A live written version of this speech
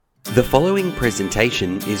The following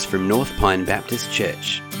presentation is from North Pine Baptist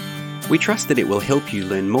Church. We trust that it will help you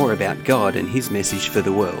learn more about God and His message for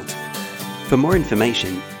the world. For more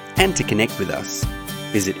information and to connect with us,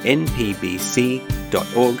 visit npbc.org.au.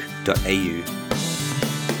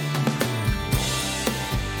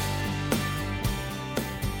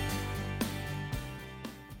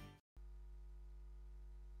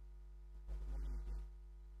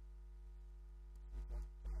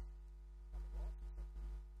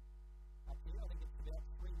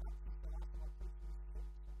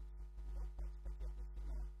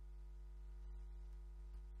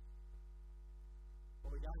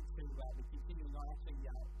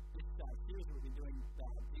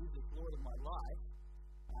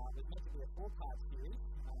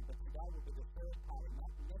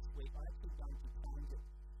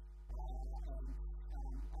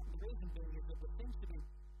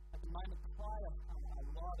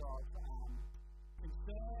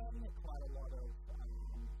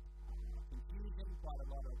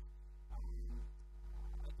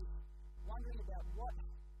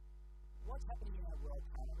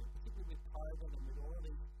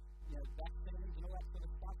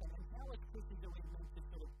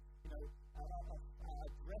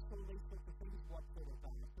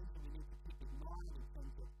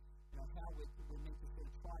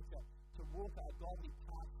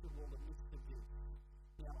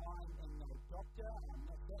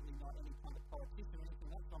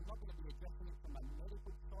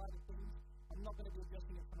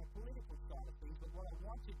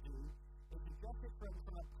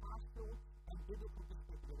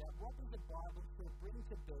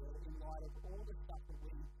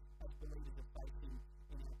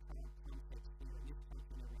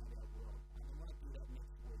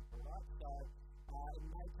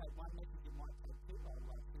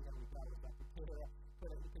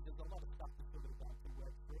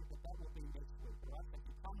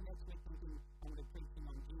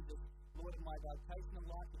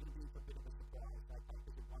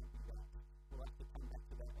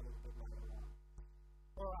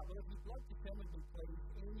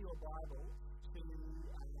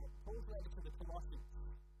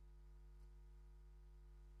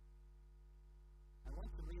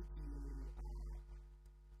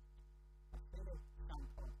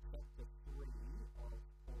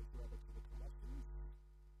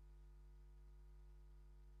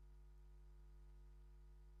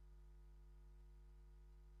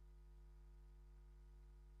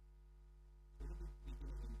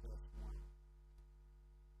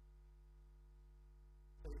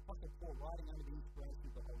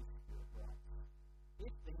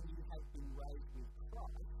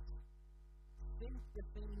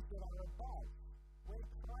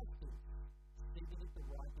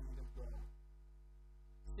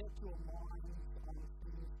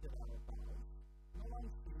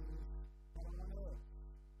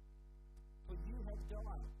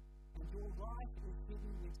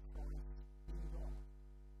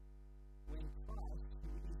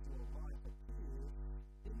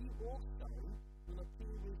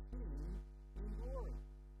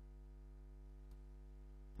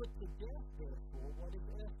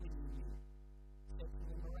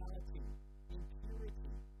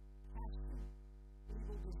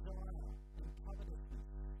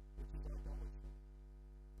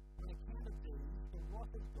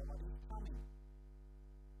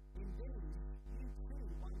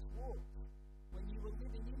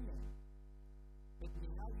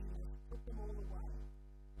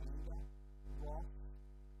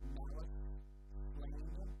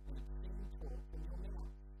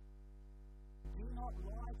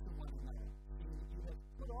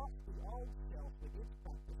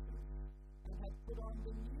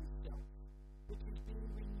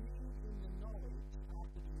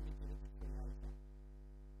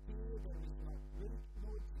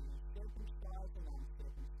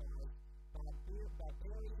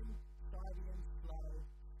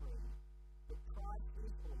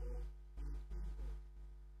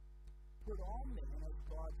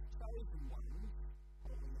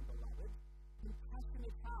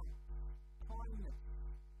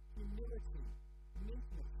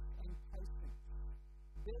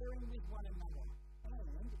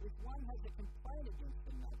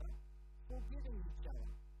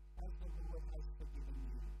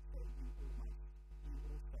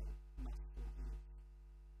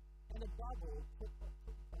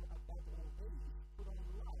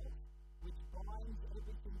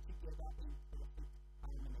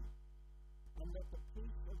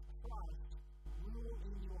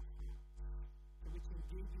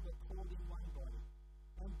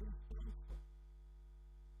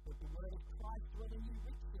 Christ dwell in you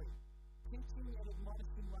richly,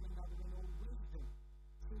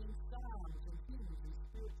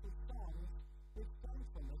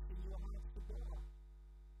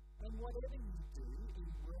 whatever you do, in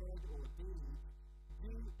word or deed,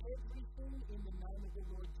 do everything in the name of the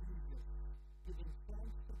Lord Jesus, giving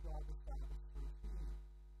thanks to God the Father through him.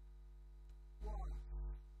 Wives,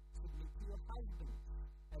 submit to your husbands,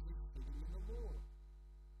 as is fitting in the Lord.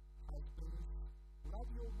 Husbands, love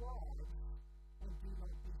your wives, and do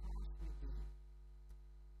not be harsh with them.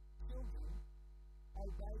 Children,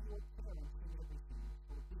 obey your parents in everything,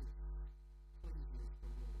 for this pleases the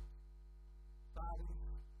Lord. Fathers,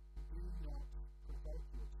 do not provoke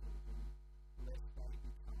your children, lest they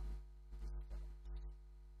become discouraged.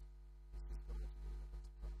 This is God's word. Let's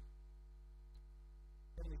pray.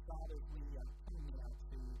 Heavenly Father, as we come now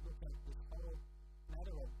to look at this whole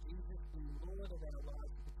matter of Jesus being Lord of our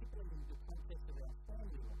lives, particularly in the context of our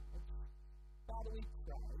family lives, Father, we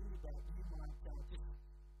pray that you might just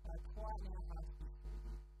quieten our hearts before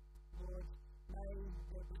you. Lord, may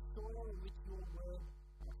the soil in which your word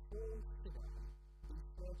falls today be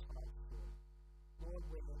fertile soil. Lord,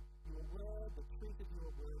 where your word, the truth of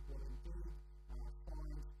your word, will indeed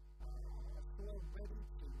find a soil ready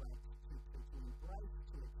to embrace,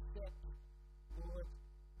 to accept. Lord,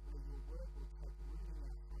 where your word will take root in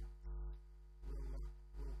our hearts, will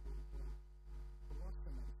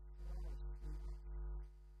blossom and flourish in us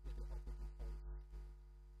with the help of the Holy Spirit.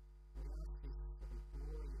 We ask this for the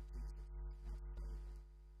glory of Jesus, our Savior.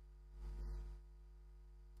 Amen.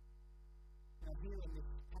 Now here in this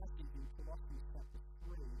passage in Colossians chapter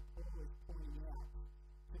 3, Paul is pointing out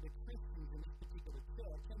to the Christians in this particular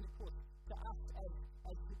church, and of course to us as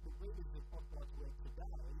the readers of God's word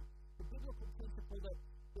today, the biblical principle that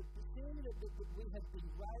we have been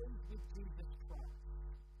raised with Jesus Christ.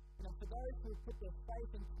 For those who have put their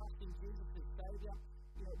faith and trust in Jesus as Savior,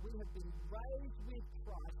 we have been raised with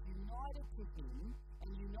Christ, united to him,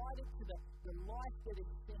 and united to the life that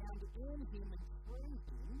is found in him and through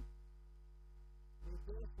him. We're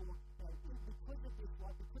therefore, because of this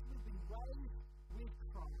life, because we've been raised with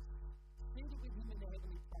Christ, seated with him in the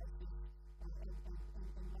heavenly places,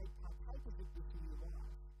 and made partakers of this new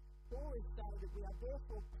life, Paul is saying that we are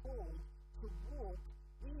therefore called to walk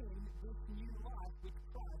in this new life which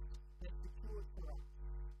Christ has secured for us.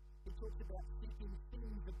 He talks about seeking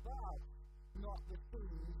things above, not the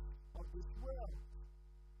things of this world.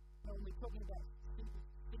 Now, when we're talking about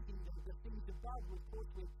seeking the things above, of course,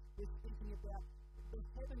 we're thinking about the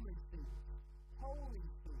heavenly things, holy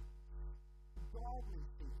things, godly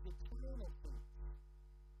things, eternal things,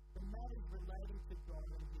 the matters relating to God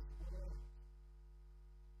and his word.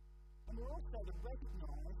 And we're also to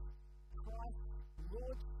recognize Christ's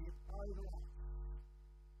lordship over us.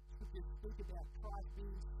 Scriptures speak about Christ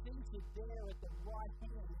being seated there at the right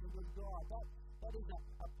hand of God. That is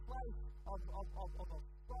a place of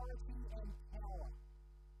authority and power.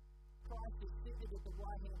 Christ is seated at the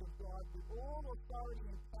right hand of God with all authority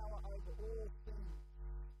and power over all things.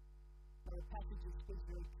 Now, the passage that speaks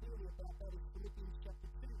very clearly about that is Philippians chapter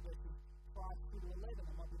 2, verses 5 through 11.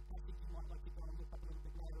 It might be a passage you might like to go and look up a little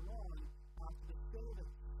bit later on after the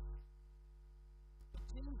service. But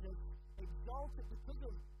Jesus, exalted because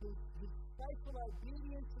of his faithful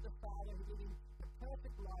obedience to the Father, who lived a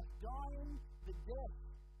perfect life, dying the death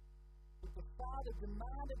that the Father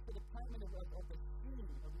demanded for the payment of the sin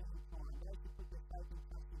of mankind, those who put their faith and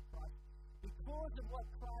trust in Christ. Because of what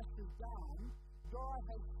Christ has done, God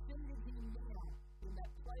has seated him now in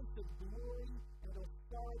that place of glory and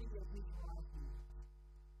authority of his right hand.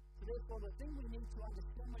 So therefore, the thing we need to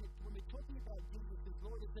understand when we're talking about Jesus as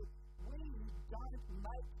Lord is that we don't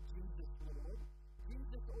make Jesus Lord.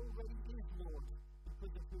 Jesus already is Lord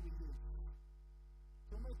because of who he is.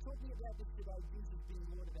 So when we're talking about this today, Jesus being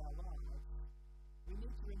Lord of our lives, we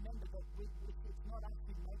need to remember that it's not us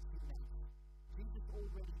who makes him that. Jesus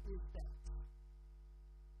already is that.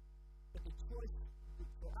 But the choice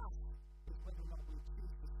for us is whether or not we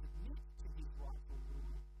choose to submit to his rightful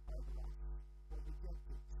rule over us or reject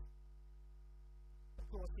it. Of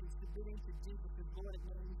course, in submitting to Jesus as Lord, it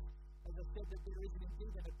means, as I said, that there is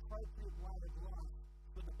indeed an appropriate way of life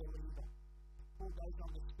for the believer. Paul goes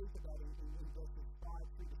on to speak about it in verses 5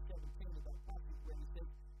 through to 17 of that passage where he says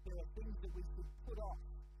there are things that we should put off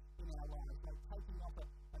in our lives, like taking off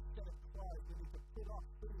a set of clothes. We need to put off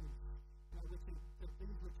things, the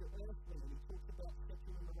things which are earthly, and he talks about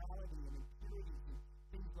sexual immorality and impurities and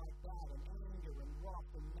things like that, and anger and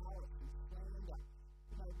wrath and malice and slander,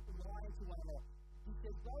 lying to one another. He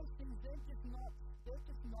says those things, they're just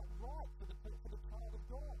not right for the child of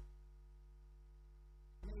God.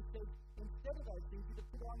 And he says, instead of those things, you're to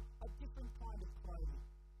put on a different kind of clothing.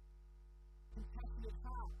 Compassionate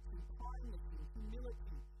hearts and kindness and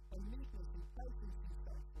humility and meekness and patience and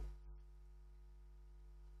so forth.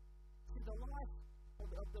 See, the life of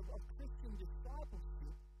of Christian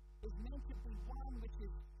discipleship is meant to be one which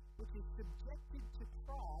is subjected to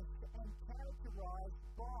Christ and characterized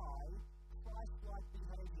by Christ-like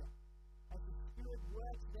behavior as the Spirit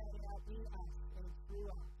works that out in us and through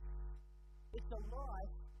us. It's a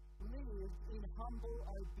life lived in humble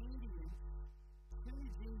obedience to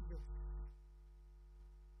Jesus.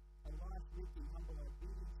 A life lived in humble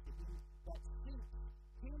obedience to Him that seeks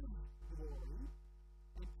His glory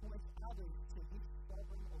and points others to His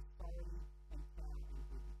sovereign authority and power and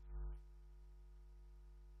goodness.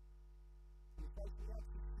 And so we have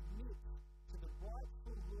to submit to the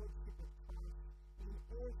rightful lordship of Christ in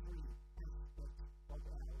every aspect of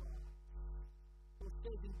our lives. It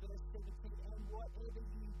says in verse 17, and whatever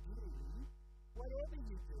you do,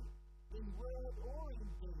 in word or in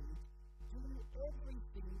deed, do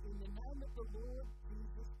everything in the name of the Lord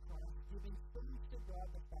Jesus Christ, giving thanks to God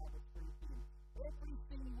the Father through Him.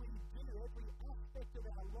 Everything we do, every aspect of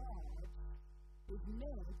our lives, is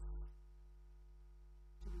meant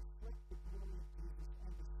to reflect the glory of Jesus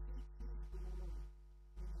and to seek His glory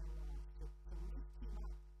in our lives, to lift Him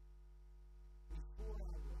up before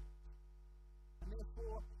our lives. And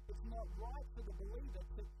therefore, it's not right for the believer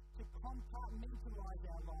to compartmentalize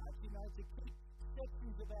our lives, to keep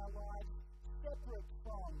sections of our lives separate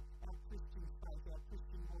from our Christian faith, our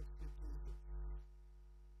Christian walk with Jesus.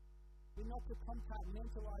 We're not to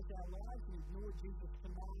compartmentalize our lives and ignore Jesus'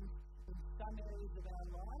 commands in some areas of our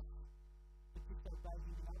life, but disobey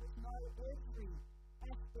Him in others. No, every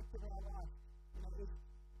aspect of our life.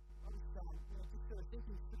 I was just sort of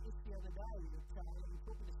thinking through this the other day, that I was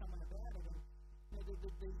talking to someone about it, and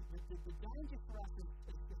the danger for us as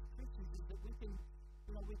Christians is that we can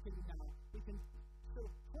sort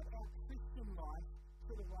of put our Christian life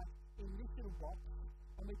sort of like in this little box,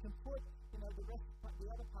 and we can put the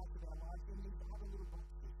other parts of our lives in these other little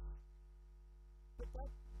boxes. But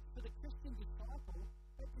that, for the Christian disciple,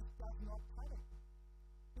 that just does not cut it.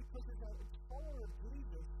 Because as a follower of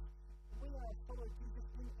Jesus, we are a follower of Jesus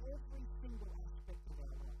in every single aspect of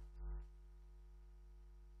our life.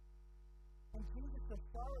 And Jesus'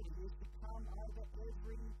 authority is to come over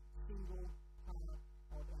every single part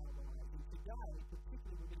of our lives. And today,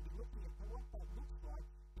 particularly, we're going to be looking at what that looks like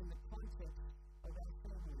in the context of our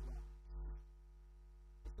family life.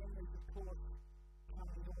 The families, of course, come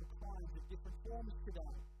in all kinds of different forms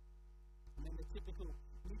today. And then the typical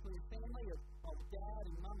nuclear family of dad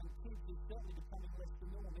and mum and kids is certainly becoming less the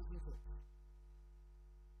norm, isn't it?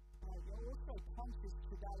 We're also conscious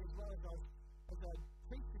today, as well as I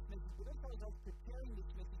preach this message, but also as I was preparing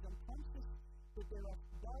this message, I'm conscious that there are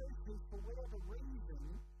those who, for whatever reason,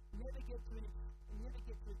 never get to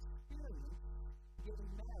experience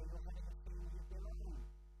getting married or having a family of their own.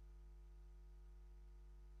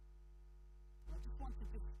 I just want to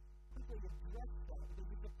quickly address that, because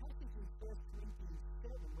there's a passage in 1 Corinthians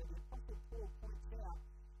 7 where the Apostle Paul points out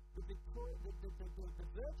the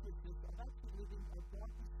virtuousness of actually living a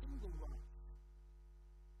godly single life.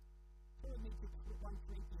 Turn me to 1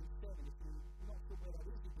 Corinthians 7. If you're not sure where that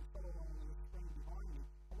is, you can follow along on the screen behind me.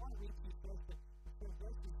 I want to read to you first the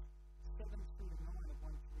verses 7 through to 9 of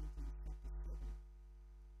 1 Corinthians chapter 7.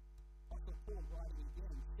 Apostle Paul, writing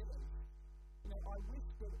again, says, I wish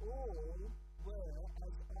that all were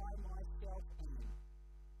as I myself am.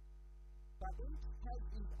 But each has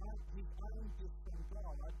his own gift from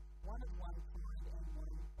God, one of one kind and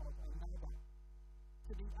one of another.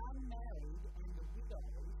 To the unmarried and the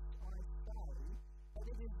widows, I say that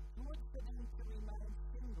it is good for them to remain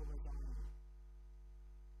single as I am.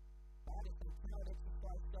 But if they cannot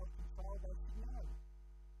exercise self-control, they should know.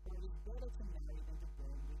 For it is better to marry than to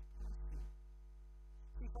burn with passion.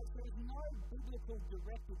 See, folks, there is no biblical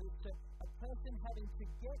directive as to a person having to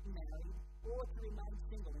get married or to remain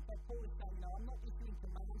single. In fact, Paul is saying, I'm not issuing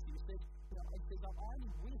commands here. He says, I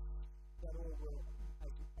only wish that all were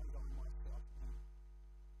as I myself am.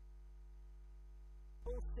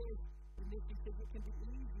 Paul says in this, he says it can be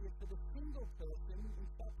easier for the single person, in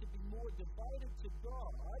fact, to be more devoted to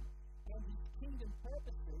God and His kingdom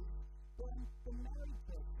purposes than the married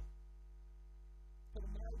person. For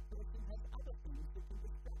the married person has other things that can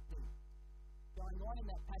distract them. Going on in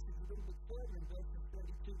that passage a little bit further in verses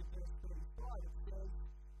 32 to verse 35, it says,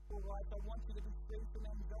 "All right, I want you to be free from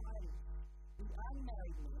anxiety. The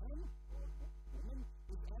unmarried man or woman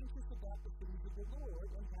is anxious about the things of the Lord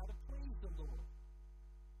and how to please the Lord.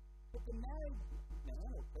 But the married man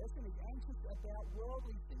or person is anxious about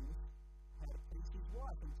worldly things, how to please his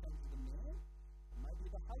wife in terms of the man, or maybe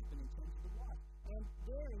the husband in terms of the wife. And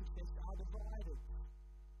their interests are divided.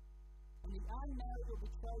 And the unmarried or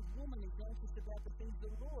betrothed woman is anxious about the things of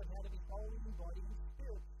the Lord, how to be holy in body and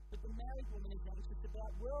spirit. But the married woman is anxious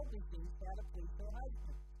about worldly things, how to please her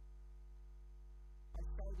husband. I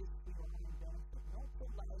say this for your own benefit, not to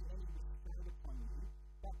lay any restraint upon you,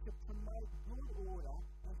 but to promote good order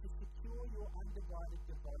and to secure your undivided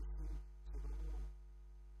devotion to the Lord.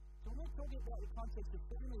 So when we're talking about the context of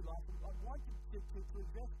family life, I want to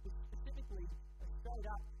address specifically, straight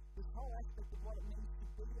up, this whole aspect of what it means to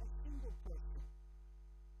be a single person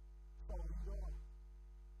following God.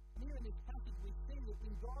 Here in this passage we see that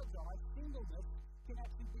in God's eyes, singleness can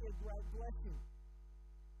actually be a great blessing.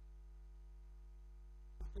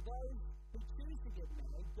 For those who choose to get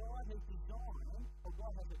married, God has designed, or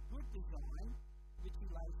God has a good design, which He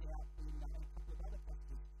lays out in a couple of other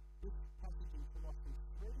passages. This passage in Colossians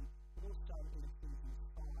 3, but also in Ephesians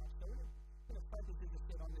 5. So we're going to focus, as I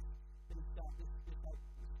said, on this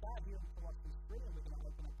start here in Colossians 3, and we're going to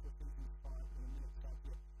open up to Ephesians 5 in a minute. So if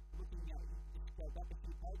you're looking at it, just go back a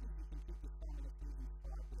few pages, you can keep your thumb in Ephesians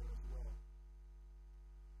 5 there as well.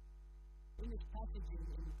 In this passage in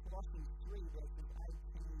Colossians 3, verses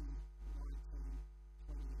 18, 19,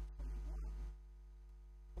 20, and 21,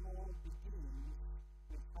 Paul begins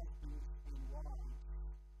with husbands and wives,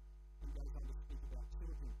 and goes on to speak about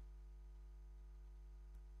children.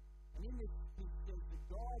 And in this, he says that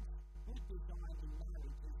God's good design in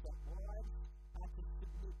marriage is that wives are to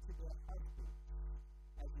submit to their husbands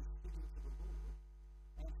as is fitting to the Lord,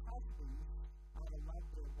 and husbands are to love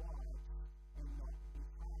their wives and not be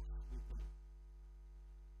harsh with them.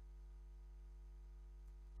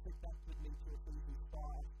 Click back with me to Ephesians 5,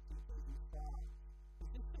 because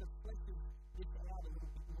this sort of fleshes this out a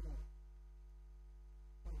little bit more.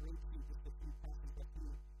 I'll read to you just a few passages, a few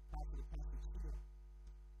parts of the passage here.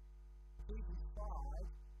 Ephesians 5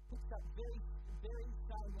 picks up very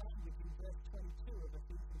same language in verse 22 of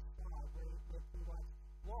Ephesians 5, where Paul writes,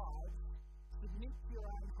 wives, submit to your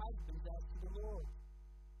own husbands as to the Lord.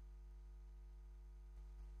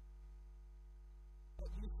 What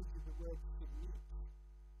usage of the word submit?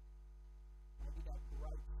 Maybe that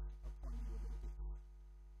grates upon you a little bit.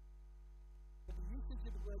 But the usage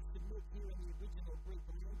of the word submit here in the original Greek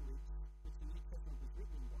language, which the New Testament was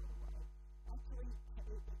written in, by the way, actually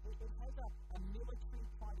it has a military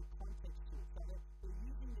kind of context to it. So they're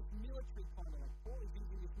using this military kind of, Paul is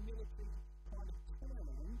using this military kind of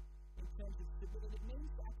term in terms of stability. It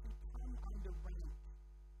means to actually come under rank.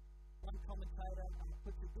 One commentator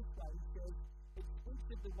puts it this way, he says, it speaks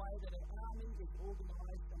of the way that an army is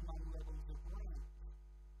organised among levels of rank,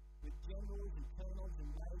 with generals and colonels and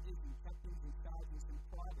majors and captains and sergeants and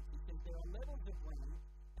privates. He says there are levels of rank,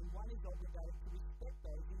 and one is obligated to respect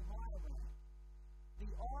those in higher rank.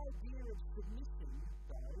 The idea of submission,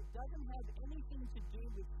 though, doesn't have anything to do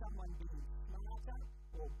with someone being smarter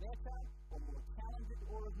or better or more talented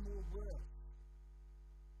or of more worth.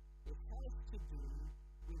 It has to do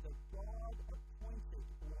with a God-appointed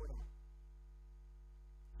order.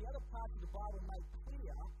 The other parts of the Bible make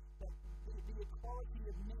clear that the equality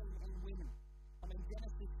of men and women. I mean,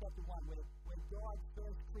 Genesis chapter 1, where God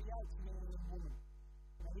first creates man and woman.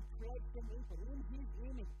 He creates them equal in His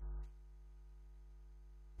image.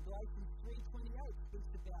 Galatians 3:28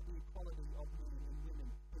 speaks about the equality of men and women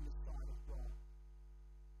in the sight of God.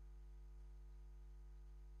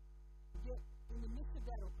 Yet, in the midst of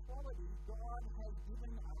that equality, God has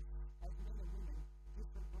given us, as men and women,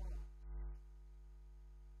 different roles.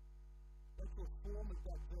 That's the form of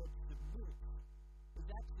that verb submit is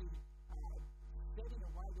actually said in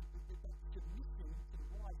a way that submission to the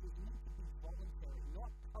wife is meant to be voluntary,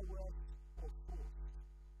 not coerced or forced.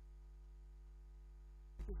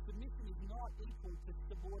 Because submission is not equal to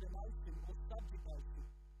subordination or subjugation.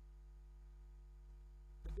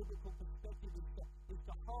 The biblical perspective is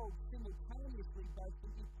to hold simultaneously both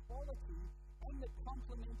the equality and the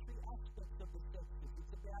complementary aspects of the sexes.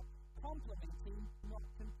 It's about complementing, not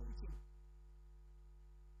competing.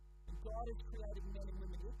 And God has created men and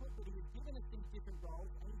women equal, but He has given us these different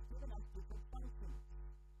roles and He's given us different functions.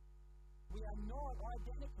 We are not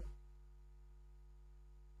identical.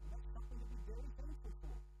 And that's something to be very thankful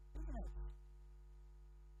for, isn't it?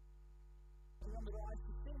 Anyone with eyes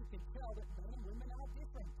to see can tell that men and women are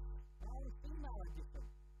different. Male and female are different.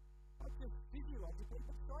 Not just physiologically,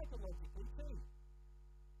 but psychologically too.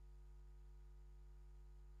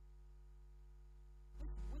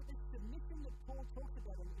 This submission that Paul talks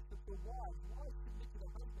about is for wives. Wives submit to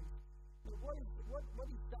their husbands. But what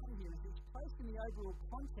he's done here is he's placed in the overall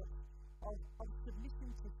context of submission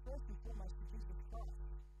to first and foremost to Jesus Christ.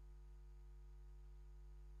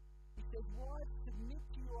 He says, wives, submit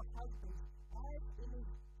to your husbands as it is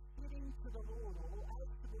fitting to the Lord, or as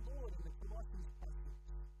to the Lord in the Colossians passage.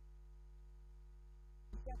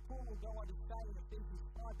 In fact, fact, Paul will go on to say in Ephesians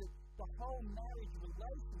 5 that the whole marriage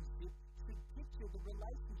relationship should picture the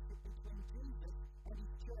relationship between Jesus and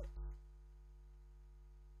his church.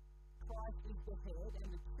 Christ is the head, and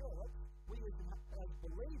the church, we as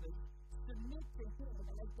believers, submit to him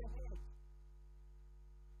as the head.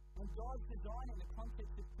 And God's design in the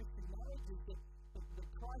context of Christian marriage is that the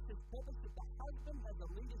Christ has purposed that the husband has a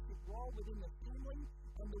leadership role within the family,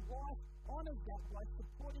 and the wife honours that by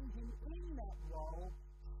supporting him in that role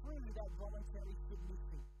through that voluntary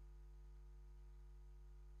submission.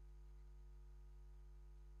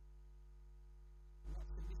 And that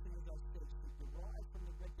submission, as I said, should derive from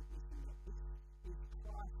the recognition that this is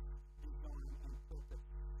Christ's design and purpose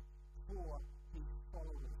for his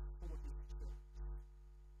followers, for his church.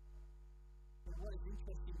 And what is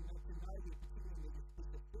interesting to know here, particularly in this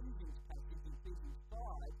Ephesians passage, in Ephesians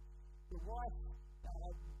 5, the wife,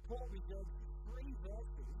 Paul reserves 3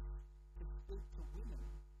 verses to speak to women,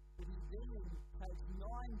 but he then takes 9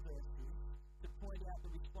 verses to point out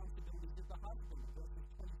the responsibilities of the husband, verses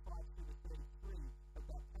 25 through to 33 of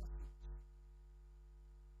that passage.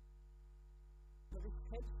 Now, this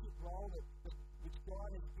headship role which God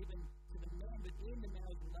has given to the man within the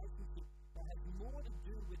marriage relationship has more to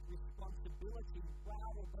do with responsibility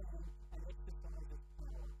rather than an exercise of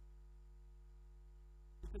power.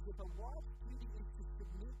 Because if a wife's duty is to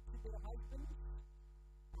submit to their husband,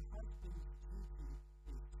 a husband's duty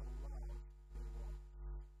is to love their wife.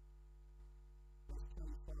 Verse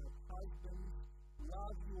 25, husbands,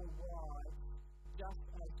 love your wives just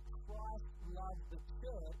as Christ loved the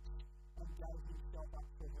church and gave himself up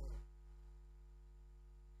for her.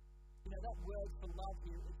 You know, that word for love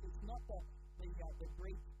here, it's not the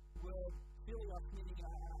Greek word philios, meaning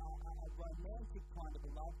a romantic kind of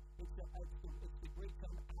a love. It's the Greek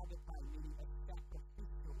term agape, meaning a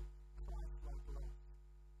sacrificial, Christ-like love.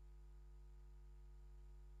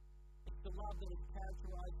 It's the love that is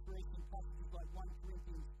characterized for us in passages like 1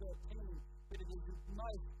 Corinthians 13, but it is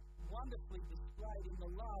most wonderfully displayed in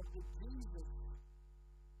the love that Jesus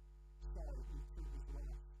showed through his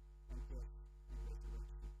life and death and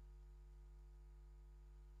resurrection.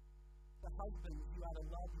 The husbands, you are to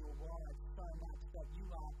love your wives so much that you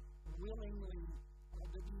are willingly,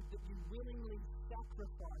 that you willingly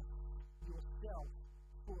sacrifice yourself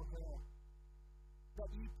for her. That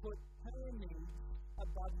you put her needs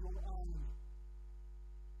above your own.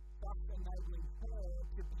 Thus enabling her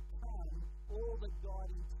to become all that God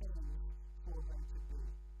intends for her to be.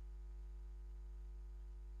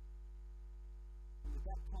 And with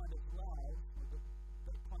that kind of love,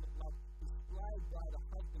 displayed by the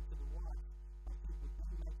husband to the wife, I think would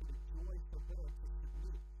then make it a joy for her to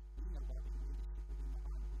submit in the loving leadership within the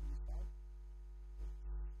home. Wouldn't you say?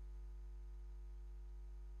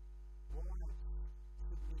 Wives,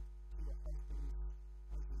 submit to your husbands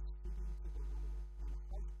as is fitting to the Lord. And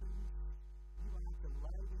husbands, you are to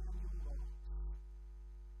lay down your lives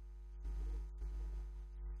towards the Lord.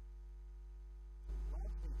 To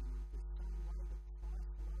love them in the same way that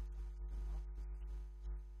Christ loves us and loves his church.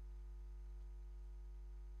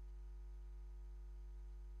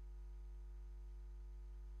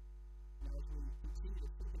 Now, as we continue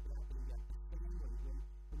to think about the family,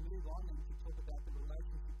 we move on and to talk about the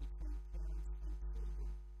relationship between parents and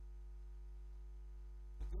children.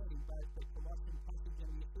 Again, in both the Colossian passage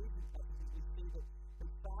and the Ephesians passages, we see that the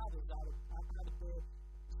fathers are part of their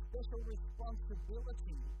special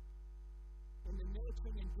responsibility in the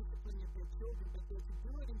nurturing and disciplining of their children, but they're to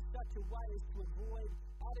do it in such a way as to avoid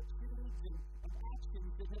attitudes and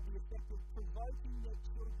actions that have the effect of provoking their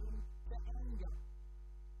children to anger.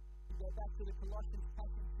 We go back to the Colossians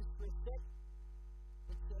passage just for a sec.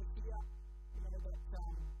 It says here,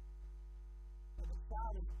 that the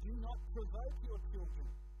fathers do not provoke your children,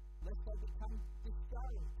 lest they become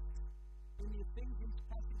discouraged. In the Ephesians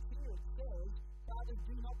passage here, it says, fathers,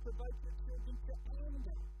 do not provoke your children to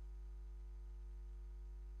anger.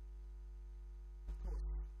 Of course,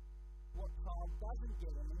 what child doesn't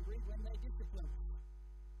get angry when they discipline?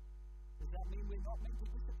 Does that mean we're not meant to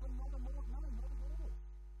discipline one another? No, not at all.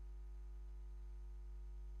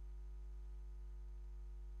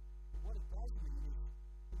 What it does mean is,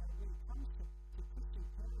 when it comes to Christian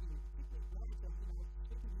parenting, particularly dads,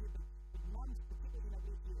 speaking here, but mums,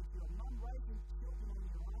 particularly, if you're a mum raising children on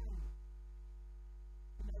your own,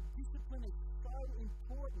 discipline is so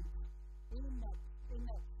important in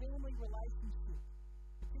that family relationship.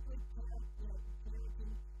 Particularly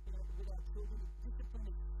parenting, with our children, discipline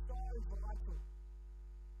is so vital.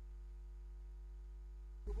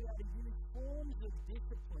 But we are to use forms of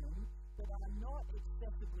discipline that are not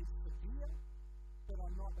excessively severe, that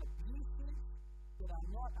are not abusive, that are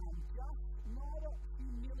not unjust, neither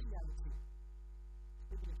humiliating.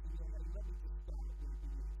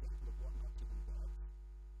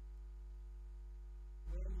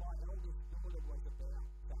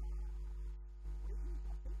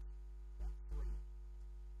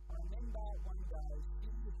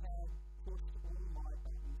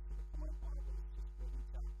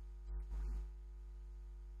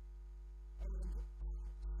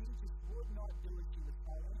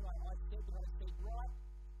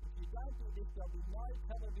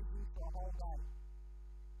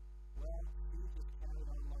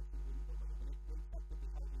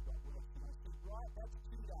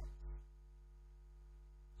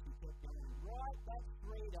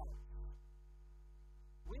 days.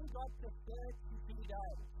 We got to 32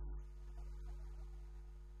 days.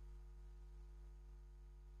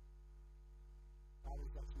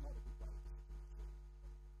 We've got some other good days.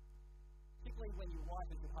 Particularly when your wife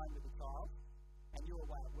is at home with the child and you're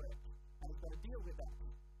away at work and you've got to deal with that.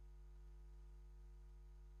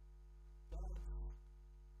 Dads,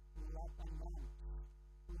 love and moms,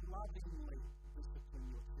 lovingly discipline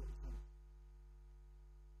your children.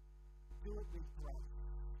 Do it with grace.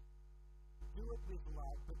 Do it with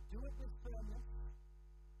love, but do it with firmness.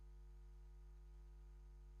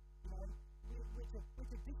 We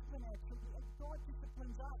can discipline our children. God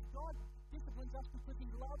disciplines us. God disciplines us because He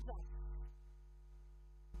loves us.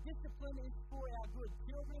 Discipline is for our good.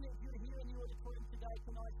 Children, if you're here in the auditorium today,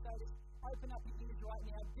 can I say this? Open up your ears right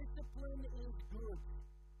now. Discipline is good.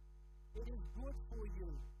 It is good for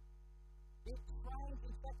you. It trains,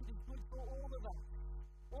 in fact, it is good for all of us.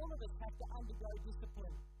 All of us have to undergo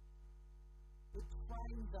discipline. It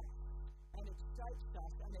trains us, and it shapes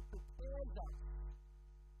us, and it prepares us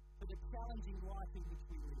for the challenging life in which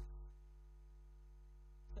we live.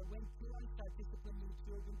 So when parents say discipline your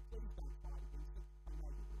children, please don't fight against it. I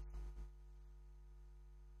know you will.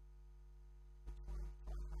 But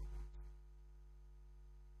try hard.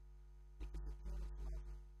 Because the parents love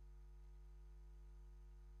you.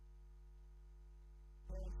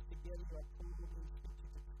 Parents together are called in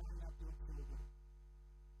Scripture to train up your children.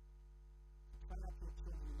 Train up your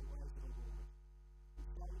children in the ways of the Lord. And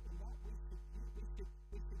so in that we should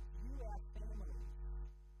view our families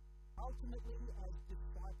ultimately as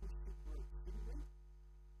discipleship groups, shouldn't we?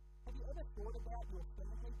 Have you ever thought about your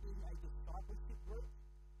family being a discipleship group?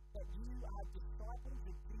 That you are disciples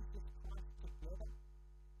of Jesus Christ together?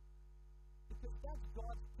 Because that's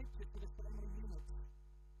God's picture for the family unit.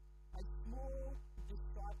 A small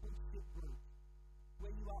discipleship group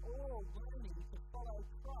where you are all learning to follow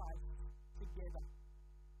Christ together.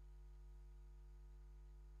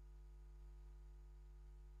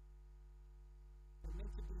 We're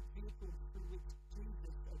meant to be vehicles through which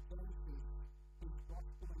Jesus advances His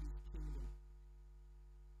gospel and His kingdom.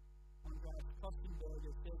 Andreas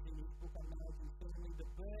Kostenberger says in his book Amazing Family, the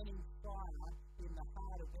burning fire in the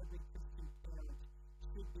heart of every Christian parent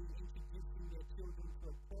should be introducing their children to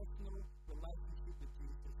a personal relationship with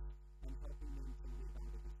Jesus and helping them to live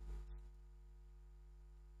under His rules.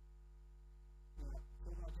 Now, so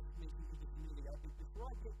I just mentioned you just a minute ago, but before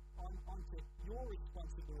I get onto your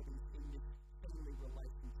responsibilities in this family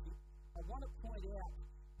relationship, I want to point out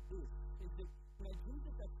this, is that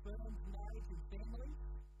Jesus affirms marriage and family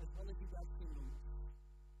as well as He does singleness.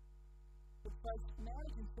 But both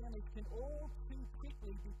marriage and families can all too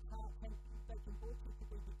quickly become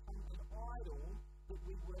an idol that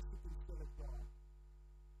we worship instead of God.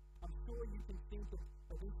 I'm sure you can think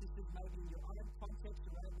of instances maybe in your own context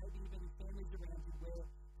or maybe even in families around you where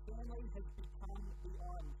family has become the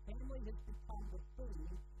idol. Family has become the thing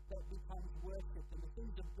that becomes worship, and the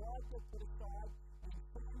things of God get put aside, and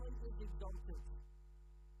family is exalted.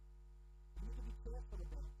 You need to be careful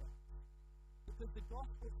about that. Because the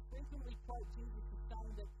gospel frequently quotes Jesus as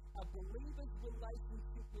saying that a believer's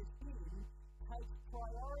relationship with Him takes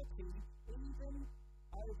priority even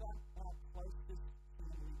over our closest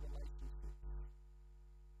family relationships.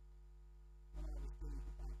 When I was going to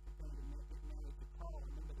get married to Cole, I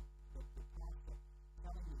remember the pastor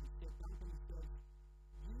telling me, he said, Duncan, he says,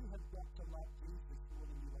 you have got to love Jesus more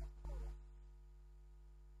than you love Cole.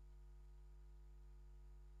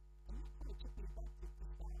 And that kind of took me back to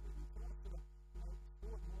start with, and so I sort of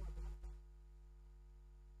thought more about that.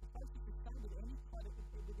 The focus is saying with any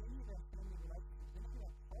of our family relationships, any of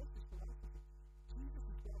our closest relationships, Jesus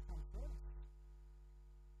has got to come first.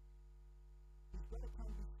 He's got to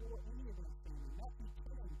come before any of our family. Matthew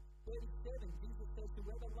 10:37, Jesus says,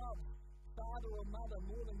 whoever loves father or mother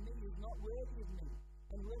more than me is not worthy of me,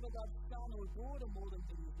 and whoever loves son or daughter more than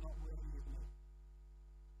me is not worthy of me.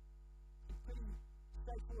 It's pretty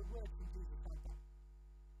straightforward words from Jesus, don't they?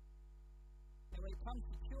 Now, when it comes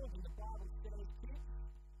to children, the Bible says, kids,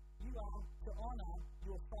 you are to honour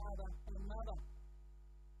your father and mother.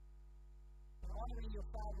 And honouring your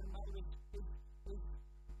father and mother is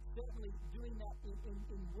certainly doing that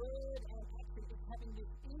in word and action. It's having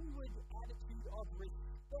this inward attitude of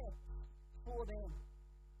respect for them.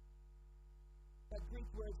 That Greek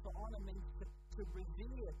word for honour means to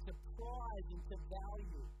revere, to prize, and to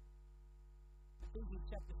value. Ephesians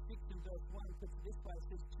chapter 6 and verse 1 puts it this way, it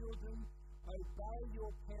says, children, obey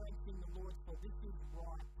your parents in the Lord, for this is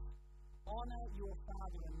right. Honour your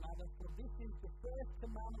father and mother, for this is the first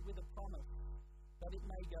commandment with a promise, that it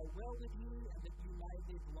may go well with you and that you may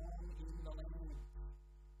live long in the land.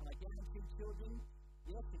 And I guarantee, children,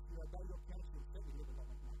 Yes, if you obey your parents, you'll certainly live a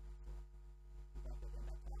lot longer. You don't get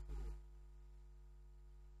that part of it.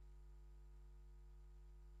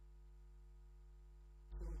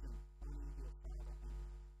 Children, only your father and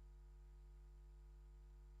mother.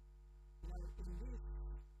 You know, in this,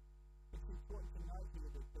 it's important to note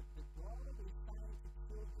here that the God is saying to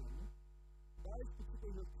children, those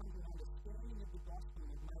particularly who have come to an understanding of the gospel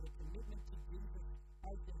and have made a commitment to Jesus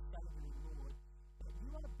as their Savior and Lord, that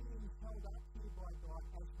you are being held up here by God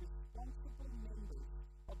as responsible members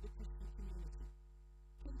of the Christian community.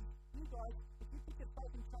 You guys, if you pick a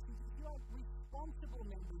faith and trust in Jesus, you are responsible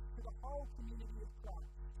members to the whole community of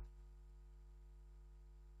Christ.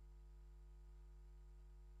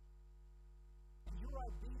 And your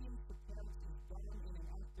obedience to parents is done in an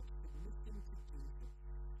act of submission to Jesus.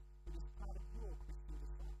 It is part of your Christian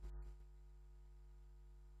discipleship.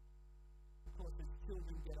 Of course, as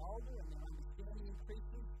children get older and their understanding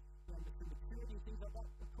increases, and the maturity and things like that,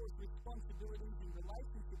 of course, responsibilities and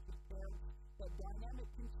relationships with parents, that dynamic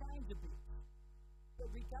can change a bit. But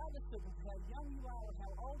regardless of how young you are or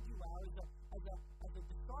how old you are, as a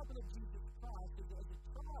disciple of Jesus Christ, as a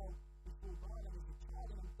child before God and as a child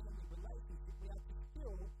in a family relationship, we have to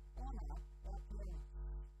still honour our parents.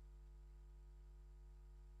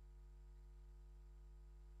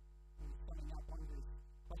 And coming up under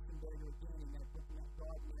Questenberger again in that book,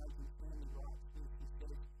 God, Marriage and Family Rights, he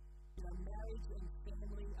says, you know, marriage and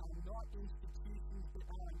family are not institutions that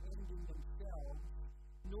are an end in themselves,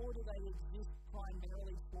 nor do they exist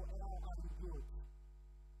primarily for our own good.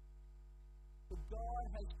 But God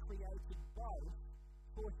has created both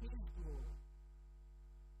for His glory.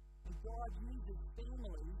 And God uses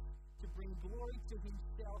families to bring glory to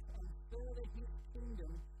Himself and further His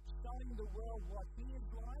kingdom, showing the world what He is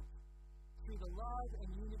like through the love and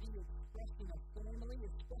unity expressed in a family,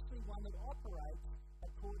 especially one that operates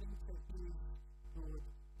according to His good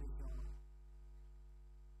design.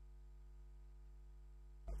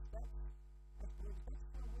 That's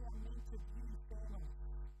how we are meant to view family.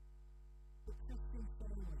 The Christian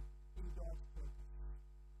family in God's purpose.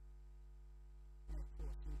 And of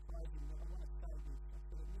course, in closing, I want to say this. I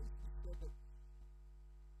said it needs to be said that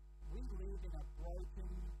we live in a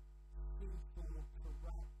broken, sinful,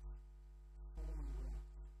 corrupt, fallen world,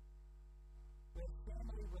 where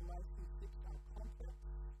family relationships are complex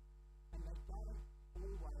and they don't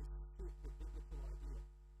always fit the biblical idea.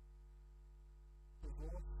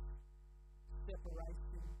 Divorce,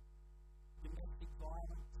 separation, domestic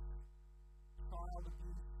violence, child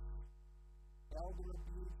abuse, elder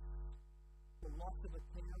abuse, the loss of a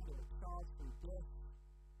parent or a child through death,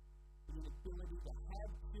 the inability to have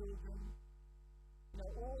children. You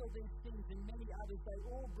know, all of these things and many others, they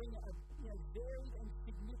all bring varied and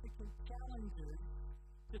significant challenges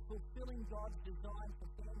to fulfilling God's design for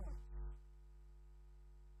families.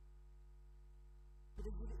 But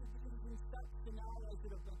it is in such scenarios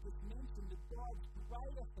that I've just mentioned that God's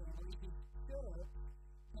greater family, His church,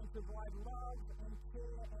 can provide love and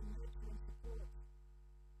care and nurture and support.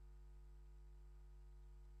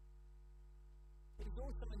 It is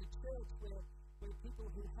also in the church where people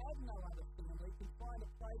who have no other family can find a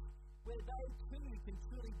place where they too can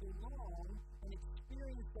truly belong and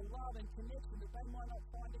experience the love and connection that they might not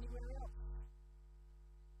find anywhere else.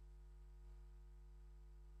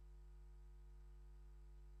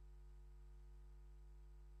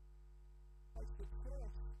 As the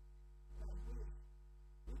church,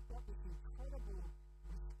 we've got this incredible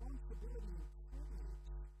responsibility and privilege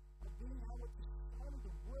of being able to show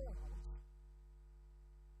the world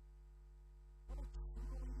what a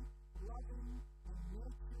truly loving and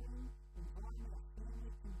nurturing environment a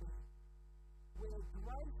family can be, where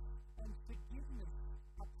grace and forgiveness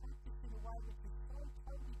are practiced in a way which is so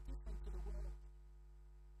totally different to the world.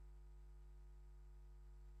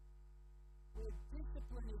 Where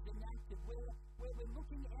discipline is enacted, where we're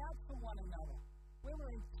looking out for one another, where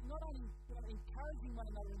we're not only encouraging one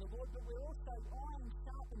another in the Lord, but we're also iron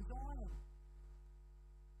sharpens iron.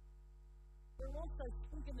 We're also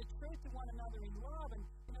speaking the truth to one another in love, and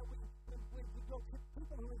we've got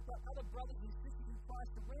people who have got other brothers and sisters in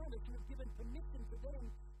Christ around us who have given permission for them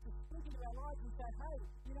to speak into our lives and say, hey,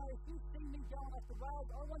 if you see me going off the rails,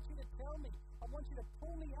 I want you to tell me. I want you to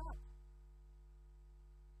pull me up.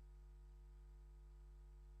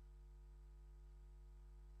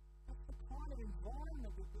 That's the kind of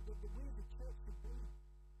environment that we as a church should be.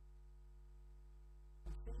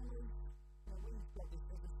 And families, we've got this,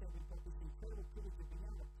 as I said, we've got this incredible privilege of being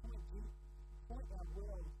able to point our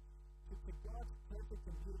world to God's perfect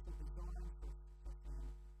and beautiful design for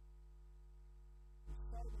families. We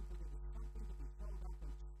show them that there is something to be held up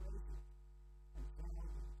and treasured and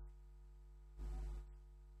valued.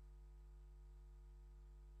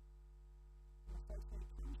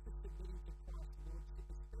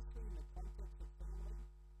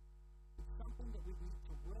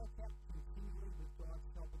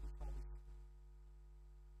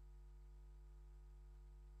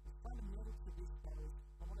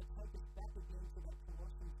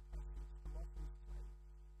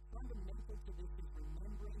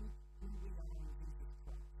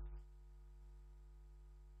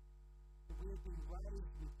 been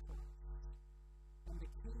raised with Christ. And the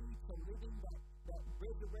key to living that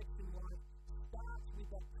resurrection life starts with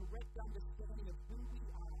that correct understanding of who we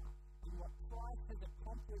are and what Christ has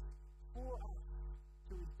accomplished for us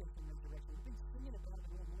through his death and resurrection. We've been singing about it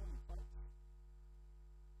all morning, folks.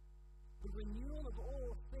 The renewal of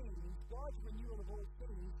all things, God's renewal of all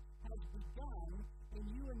things, has begun in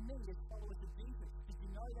you and me as followers of Jesus. Did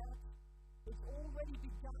you know that? It's already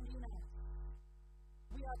begun in us.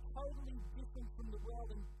 We are totally different from the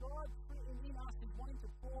world, and God in us is wanting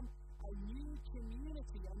to form a new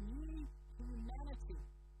community, a new humanity.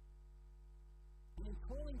 And in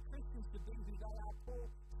calling Christians to be who they are,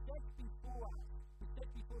 Paul sets before us, he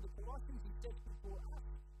sets before the Colossians, he sets before us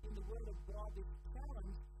in the Word of God this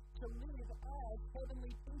challenge to live as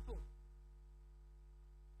heavenly people.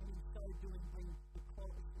 And in so doing, bring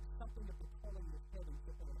something of the quality of heaven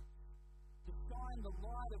to earth. To shine the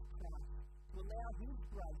light of Christ, to allow his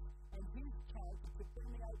grace and his character to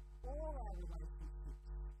permeate all our relationships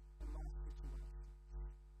and life situations.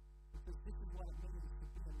 Because this is what it means to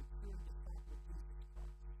be a mature disciple of Jesus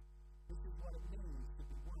Christ. This is what it means to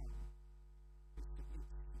be one who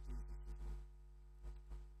submits to Jesus' will.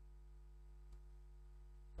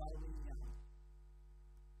 Father, we an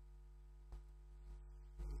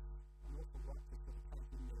awful lot to sort of take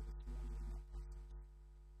in there this morning in that passage.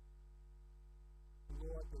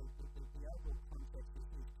 Lord, the overall context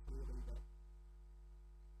is clearly that,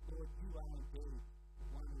 Lord, you are indeed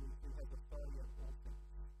one who has authority of all things.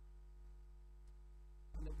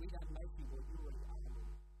 And that we don't make you, Lord, you already are,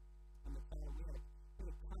 Lord. And that, Father, we have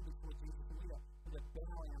come before Jesus and we are to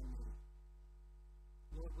bow our knee.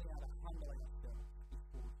 Lord, we are to humble ourselves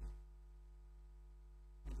before you.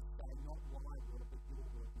 And to say, not my will, but your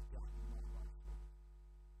will be done in my life, Lord.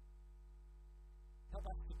 Help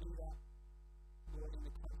us to do that, Lord, in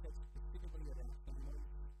the context specifically of our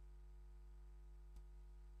families.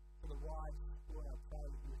 For the wives, Lord, I pray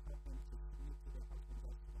that you help them to submit to their husbands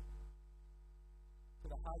as to the Lord. For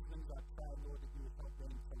the husbands, I pray, Lord, that you would help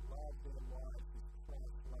them to love their wives as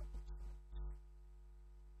Christ loved the church.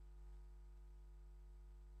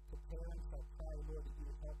 For parents, I pray, Lord, that you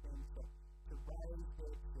would help them to raise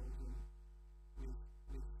their children with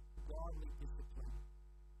godly discipline,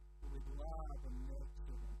 with love and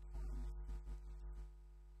nurture and kindness and compassion.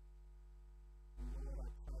 And Lord, I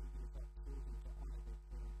pray that you would help children to honour their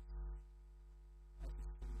parents as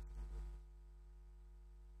is fitting to the Lord.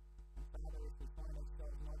 And Father, if we find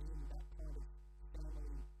ourselves not in that kind of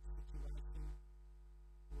family situation,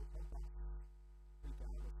 Lord, help us,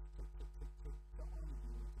 regardless, to honour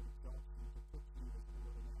you and to exalt you, to put you as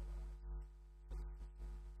Lord in our lives.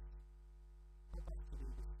 Help us to do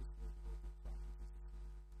this week, Lord, we pray in Jesus'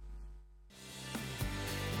 name.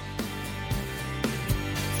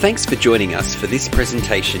 Thanks for joining us for this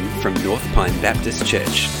presentation from North Pine Baptist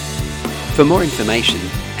Church. For more information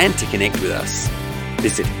and to connect with us,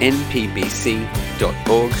 visit npbc.org.au.